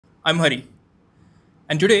I'm Hari,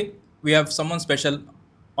 and today we have someone special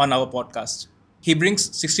on our podcast. He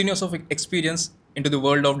brings 16 years of experience into the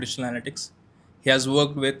world of digital analytics. He has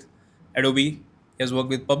worked with Adobe, he has worked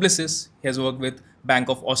with Publicis, he has worked with Bank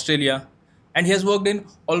of Australia, and he has worked in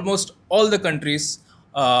almost all the countries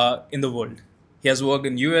in the world. He has worked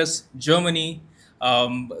in US, Germany,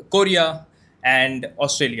 Korea, and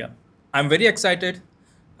Australia. I'm very excited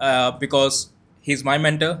because he's my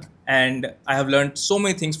mentor and I have learned so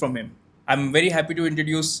many things from him. I'm very happy to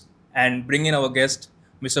introduce and bring in our guest,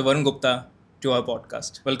 Mr. Varun Gupta, to our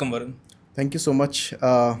podcast. Welcome, Varun. Thank you so much,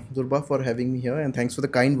 Durba, for having me here, and thanks for the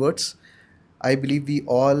kind words. I believe we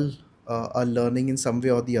all are learning in some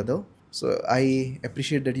way or the other. So I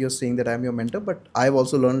appreciate that you're saying that I'm your mentor, but I've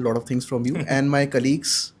also learned a lot of things from you and my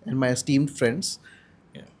colleagues and my esteemed friends.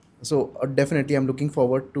 Yeah. So definitely, I'm looking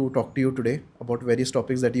forward to talk to you today about various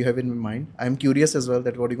topics that you have in mind. I'm curious as well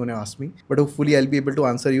that what you're going to ask me, but hopefully, I'll be able to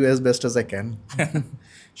answer you as best as I can.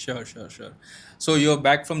 Sure. So you're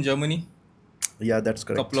back from Germany Yeah, that's a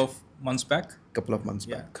couple correct. of months back. Couple of months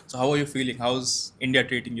Yeah. back. So how are you feeling? How's India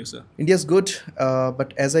treating you, sir? India's good,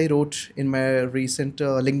 but as I wrote in my recent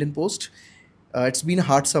LinkedIn post, it's been a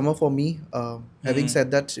hard summer for me. Having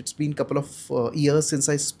said that, it's been a couple of years since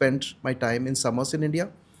I spent my time in summers in India.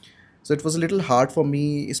 So it was a little hard for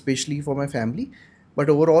me, especially for my family. But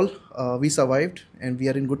overall, we survived and we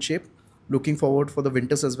are in good shape. Looking forward for the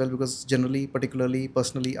winters as well because generally, particularly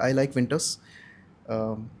personally, I like winters.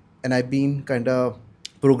 And I've been kind of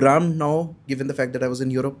programmed now, given the fact that I was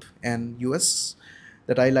in Europe and US,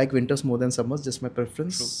 that I like winters more than summers, just my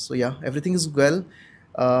preference. True. So yeah, everything is well.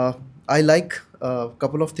 I like a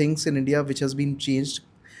couple of things in India which has been changed.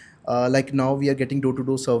 Like now we are getting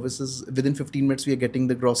door-to-door services. Within 15 minutes, we are getting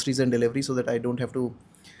the groceries and delivery so that I don't have to,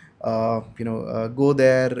 go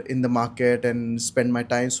there in the market and spend my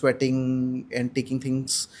time sweating and taking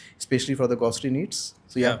things, especially for the grocery needs.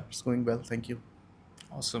 So yeah, Yeah. it's going well. Thank you.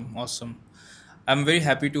 Awesome. I'm very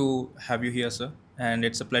happy to have you here, sir, and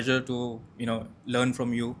it's a pleasure to learn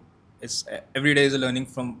from you. It's every day is a learning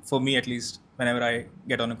from for me at least whenever I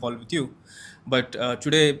get on a call with you. But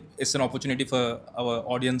today it's an opportunity for our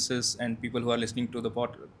audiences and people who are listening to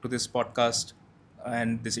this podcast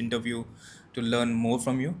and this interview to learn more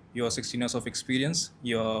from you. Your 16 years of experience,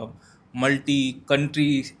 your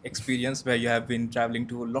multi-country experience, where you have been traveling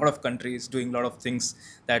to a lot of countries, doing a lot of things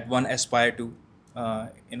that one aspire to,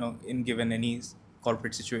 in given any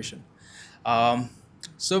corporate situation. Um,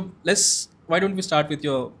 so let's. Why don't we start with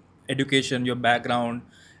your education, your background,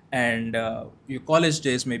 and your college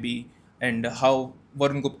days maybe, and how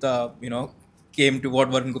Varun Gupta, came to what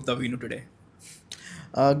Varun Gupta we know today.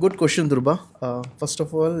 Good question, Durba. First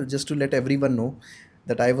of all, just to let everyone know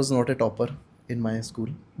that I was not a topper in my school,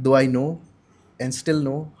 though I know and still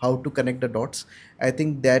know how to connect the dots. I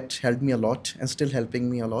think that helped me a lot and still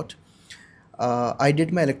helping me a lot. I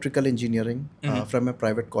did my electrical engineering from a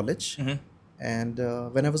private college, and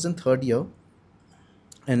when I was in third year,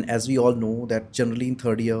 and as we all know that generally in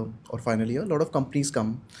third year or final year, a lot of companies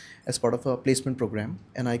come as part of a placement program,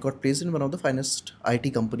 and I got placed in one of the finest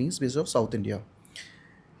IT companies based of South India,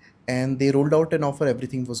 and they rolled out an offer.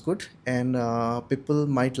 Everything was good, and people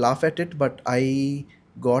might laugh at it, but I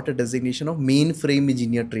got a designation of mainframe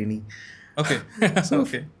engineer trainee. Okay. So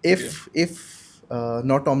Okay. Yeah. if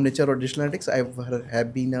not Omniture or digital analytics,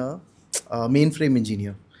 have been a mainframe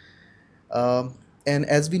engineer. And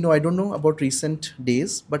as we know, I don't know about recent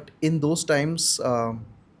days, but in those times,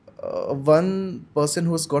 one person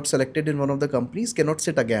who has got selected in one of the companies cannot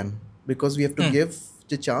sit again because we have to give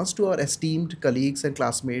the chance to our esteemed colleagues and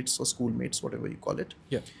classmates or schoolmates, whatever you call it.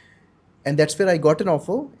 Yeah. And that's where I got an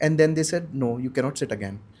offer, and then they said, no, you cannot sit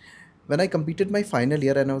again. When I completed my final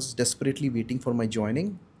year and I was desperately waiting for my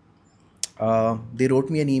joining, they wrote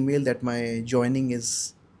me an email that my joining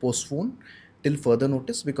is postponed till further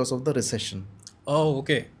notice because of the recession. Oh,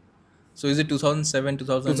 okay. So is it 2007,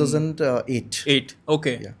 2008. 2008?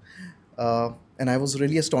 Okay. Yeah. And I was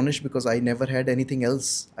really astonished because I never had anything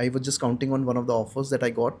else. I was just counting on one of the offers that I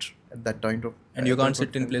got at that time of And you at that can't point sit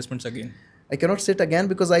of in time. placements again. I cannot sit again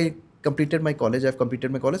because I completed my college. I've completed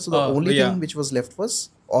my college. So the Oh, only yeah. thing which was left was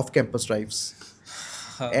off-campus drives.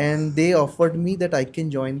 And they offered me that I can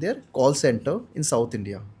join their call center in South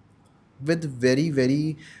India with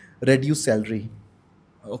very reduced salary.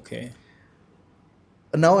 Okay.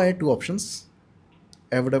 Now I had two options.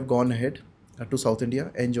 I would have gone ahead to South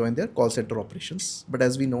India and joined their call center operations. But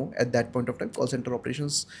as we know, at that point of time, call center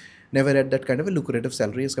operations never had that kind of a lucrative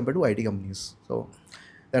salary as compared to IT companies. So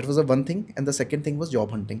that was the one thing. And the second thing was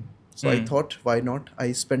job hunting. So I thought, why not?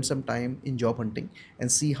 I spend some time in job hunting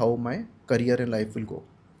and see how my career and life will go.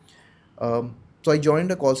 So I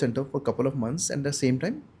joined a call center for a couple of months, and at the same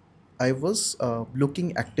time, I was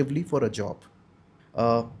looking actively for a job,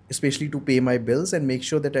 especially to pay my bills and make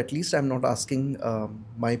sure that at least I'm not asking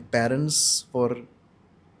my parents for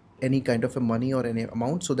any kind of a money or any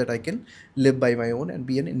amount, so that I can live by my own and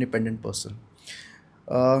be an independent person.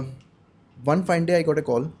 Uh, One fine day, I got a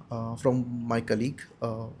call from my colleague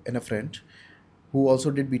and a friend who also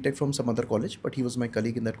did BTech from some other college, but he was my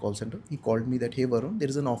colleague in that call center. He called me that, hey, Varun, there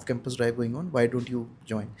is an off campus drive going on. Why don't you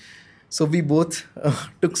join? So we both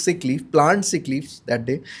took sick leave, planned sick leaves that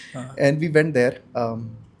day, Uh, and we went there.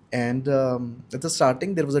 And at the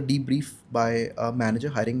starting, there was a debrief by a manager,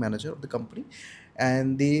 hiring manager of the company,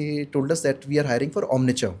 and they told us that we are hiring for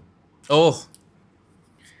Omniture. oh,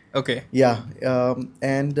 okay. Yeah,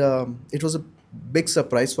 and it was a big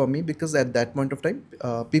surprise for me because at that point of time,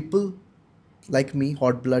 people like me,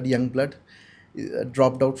 hot blood, young blood,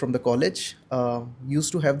 dropped out from the college,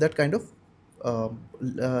 used to have that kind of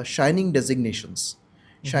shining designations.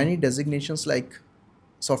 Hmm. Shiny designations like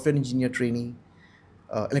software engineer trainee,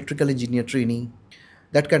 electrical engineer trainee,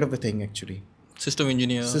 that kind of a thing actually. System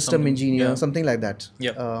engineer, System something. engineer, Yeah. something like that.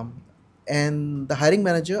 Yep. And the hiring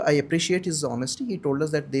manager, I appreciate his honesty. He told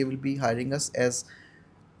us that they will be hiring us as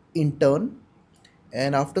intern,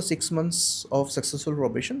 and after 6 months of successful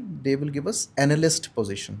probation, they will give us analyst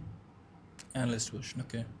position, Analyst version.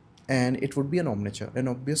 Okay. and it would be an Omniture. And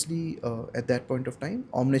obviously, at that point of time,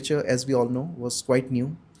 Omniture, as we all know, was quite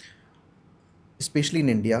new, especially in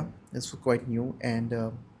India. This was quite new, and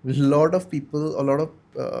a lot of people, a lot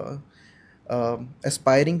of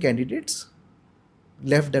aspiring candidates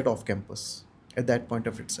left that off campus at that point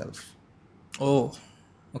of itself. Oh,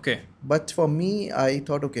 okay. But for me, I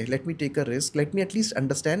thought, okay, let me take a risk. Let me at least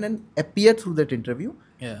understand and appear through that interview.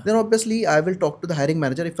 Yeah. Then obviously, I will talk to the hiring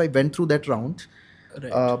manager if I went through that round.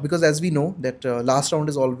 Right. Because as we know, that last round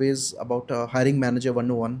is always about hiring manager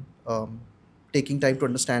 101, taking time to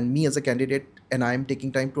understand me as a candidate, and I am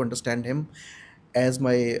taking time to understand him as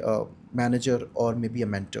my manager or maybe a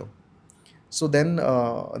mentor. So then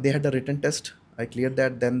they had a written test. I cleared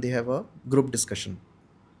that. Then they have a group discussion.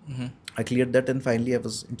 Hmm. I cleared that, and finally I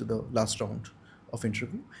was into the last round of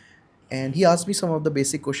interview. And he asked me some of the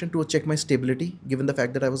basic question to check my stability, given the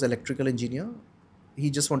fact that I was electrical engineer. He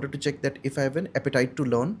just wanted to check that if I have an appetite to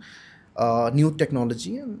learn new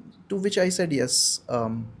technology, and to which I said yes.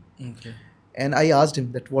 Okay. And I asked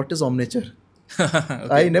him that what is Omniture. I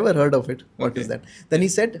Okay. never heard of it. What is Okay. that? Then he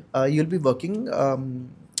said you'll be working uh,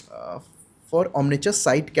 for Omniture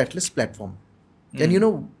Site Catalyst platform. And you Mm.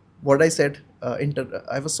 know what I said?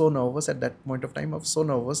 I was so nervous at that point of time. I was so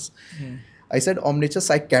nervous. Mm. I said Omniture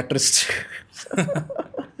psychiatrist.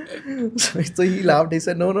 So he laughed. He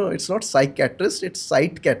said, "No, no, it's not psychiatrist. It's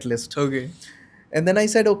site catalyst." Okay. And then I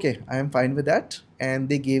said, "Okay, I am fine with that." And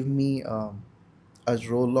they gave me a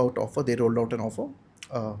rollout offer. They rolled out an offer,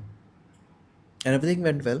 uh, and everything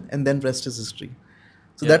went well. And then rest is history.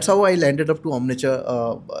 So that's Yeah. how I landed up to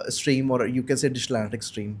Omniture stream, or you can say digital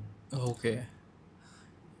analytics stream. Okay.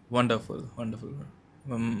 Wonderful. Wonderful.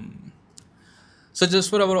 Um, so, just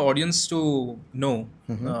for our audience to know,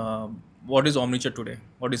 Mhm. uh, what is Omniture today?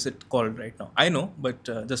 What is it called right now? I know, but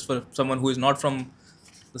just for someone who is not from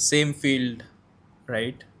the same field,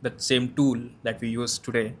 right? That same tool that we use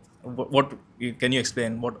today. What can you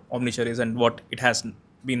explain what Omniture is and what it has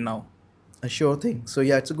been now? A sure thing. So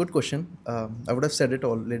yeah, it's a good question. I would have said it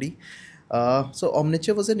already. So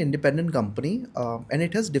Omniture was an independent company, and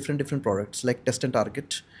it has different products like Test and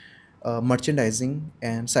Target, merchandising,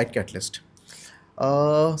 and Site Catalyst.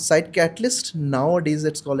 Site Catalyst nowadays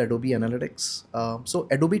it's called Adobe Analytics. So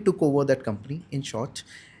Adobe took over that company in short,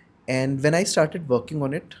 and when I started working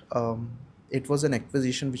on it, it was an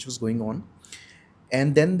acquisition which was going on,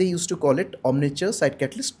 and then they used to call it Omniture Site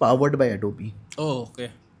Catalyst powered by Adobe, Oh,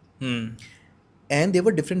 okay. Hmm. and there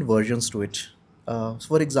were different versions to it. So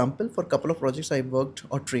for example, for a couple of projects I worked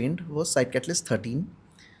or trained was Site Catalyst 13,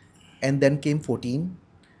 and then came 14,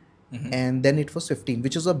 Mm-hmm. and then it was 15,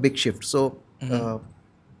 which is a big shift. So Mm-hmm. uh,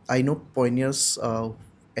 I know pioneers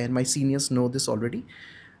and my seniors know this already.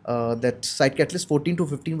 That Site Catalyst 14 to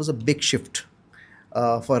 15 was a big shift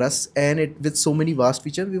for us, and it with so many vast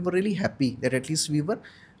features, we were really happy that at least we were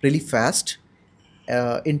really fast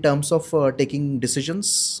in terms of taking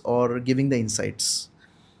decisions or giving the insights.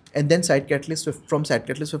 And then from Site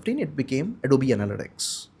Catalyst 15, it became Adobe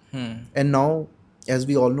Analytics. Hmm. And now, as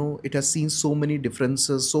we all know, it has seen so many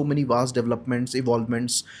differences, so many vast developments,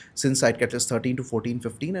 evolvements since Site Catalyst 13 to 14,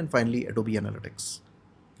 15, and finally Adobe Analytics.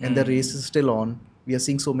 And the race Hmm. is still on. We are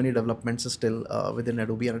seeing so many developments still within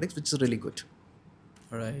Adobe Analytics, which is really good.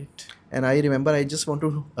 Right. And I remember, I just want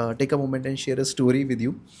to take a moment and share a story with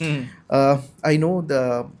you. Hmm. I know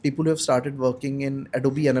the people who have started working in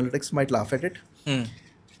Adobe Analytics might laugh at it. Hmm.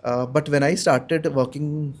 But when I started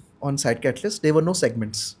working on Site Catalyst, there were no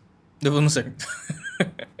segments. There was no second.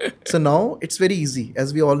 So now it's very easy,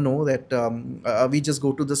 as we all know that we just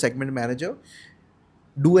go to the segment manager,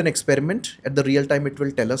 do an experiment. At the real time, it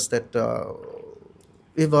will tell us that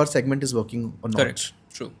if our segment is working or not. Correct.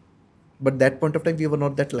 True. But that point of time, we were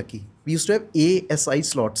not that lucky. We used to have ASI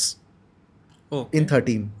slots in Okay.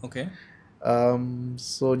 13. Okay.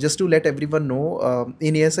 So just to let everyone know,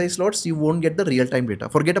 in ASI slots, you won't get the real-time data.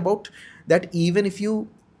 Forget about that. Even if you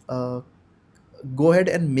go ahead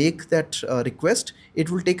and make that request, it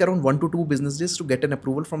will take around 1 to 2 business days to get an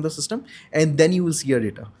approval from the system, and then you will see your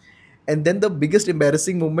data. And then the biggest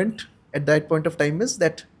embarrassing moment at that point of time is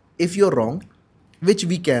that if you're wrong, which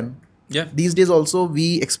we can, Yeah. these days also we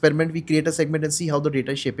experiment, we create a segment and see how the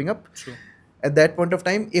data is shaping up. True. At that point of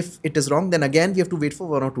time, if it is wrong, then again we have to wait for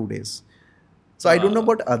 1 or 2 days. So I don't know Uh,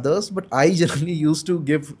 about others, but I generally used to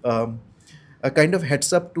give a kind of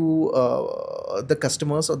heads up to the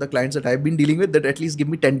customers or the clients that I've been dealing with, that at least give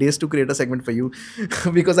me 10 days to create a segment for you,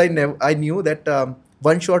 because I knew that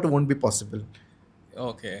one shot won't be possible.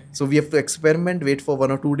 okay. So we have to experiment, wait for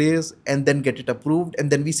 1 or 2 days, and then get it approved, and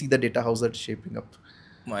then we see the data how's it shaping up.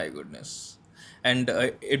 My goodness. And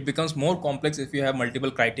it becomes more complex if you have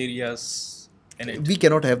multiple criterias in it. We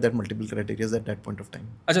cannot have that multiple criteria at that point of time.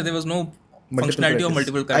 Acha, there was no Multiple functionality of criteria.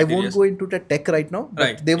 multiple I won't criteria. go into the tech right now, but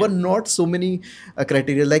Right. there were Yeah. not so many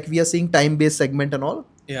criteria. Like we are seeing time-based segment and all,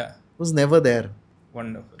 Yeah. was never there.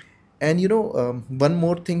 Wonderful. And one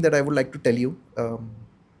more thing that I would like to tell you.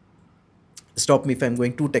 Stop me if I'm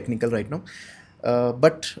going too technical right now.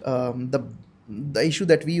 But the issue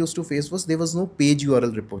that we used to face was there was no page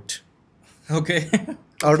URL report Okay.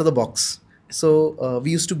 out of the box. So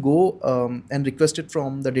we used to go and request it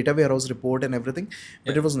from the data warehouse report and everything,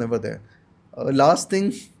 but Yeah. it was never there. Last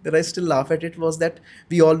thing that I still laugh at it was that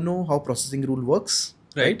we all know how processing rule works,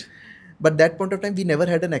 Right. But that point of time, we never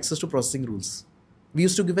had an access to processing rules. We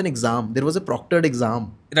used to give an exam. There was a proctored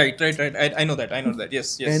exam, Right. Right. Right. I know that. I know that.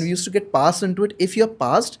 Yes. and we Yes. used to get passed into it. If you're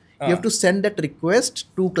passed, you have Ah. to send that request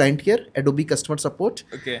to client care, Adobe customer support.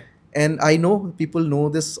 Okay. And I know people know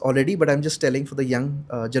this already, but I'm just telling for the young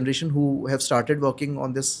generation who have started working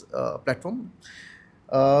on this platform.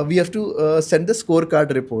 We have to send the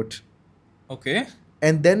scorecard report. Okay.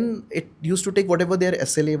 And then it used to take whatever their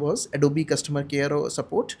SLA was, Adobe customer care or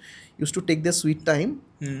support, used to take their sweet time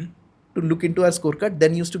Hmm. to look into our scorecard,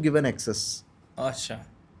 then used to give an access. Acha.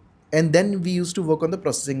 And then we used to work on the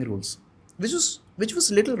processing rules, which was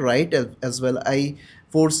little right as well. I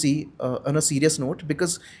foresee on a serious note,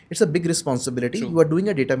 because it's a big responsibility. True. You are doing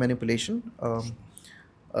a data manipulation.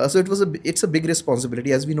 So it's a big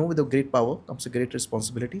responsibility. As we know, with a great power comes a great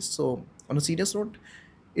responsibility. So on a serious note,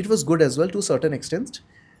 it was good as well to a certain extent.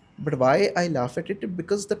 But why I laugh at it,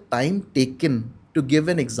 because the time taken to give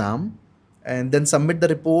an exam and then submit the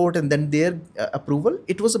report and then their approval,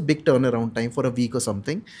 it was a big turnaround time for a week or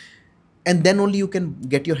something. And then only you can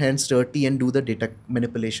get your hands dirty and do the data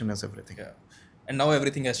manipulation as everything. Yeah. And now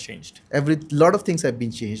everything has changed. Every lot of things have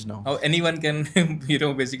been changed now. Now anyone can,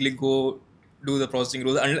 basically go do the processing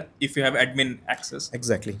rules, and if you have admin access.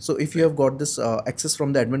 Exactly. So if you have got this access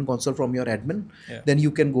from the admin console from your admin, Yeah. then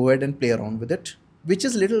you can go ahead and play around with it, which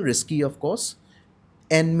is a little risky, of course.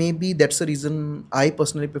 And maybe that's the reason I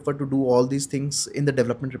personally prefer to do all these things in the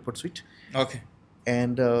development report suite. Okay.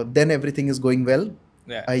 And then everything is going well.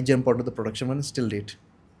 Yeah. I jump onto the production one, it's still late.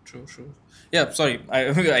 True. True. Yeah. Sorry.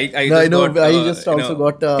 I No, I just know. got, I just also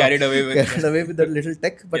got carried away with. carried away with the little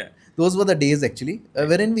tech, but Yeah. those were the days actually,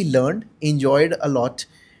 wherein we learned, enjoyed a lot,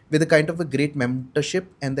 with a kind of a great mentorship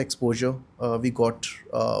and the exposure we got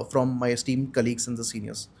from my esteemed colleagues and the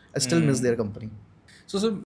seniors. I still miss their company. So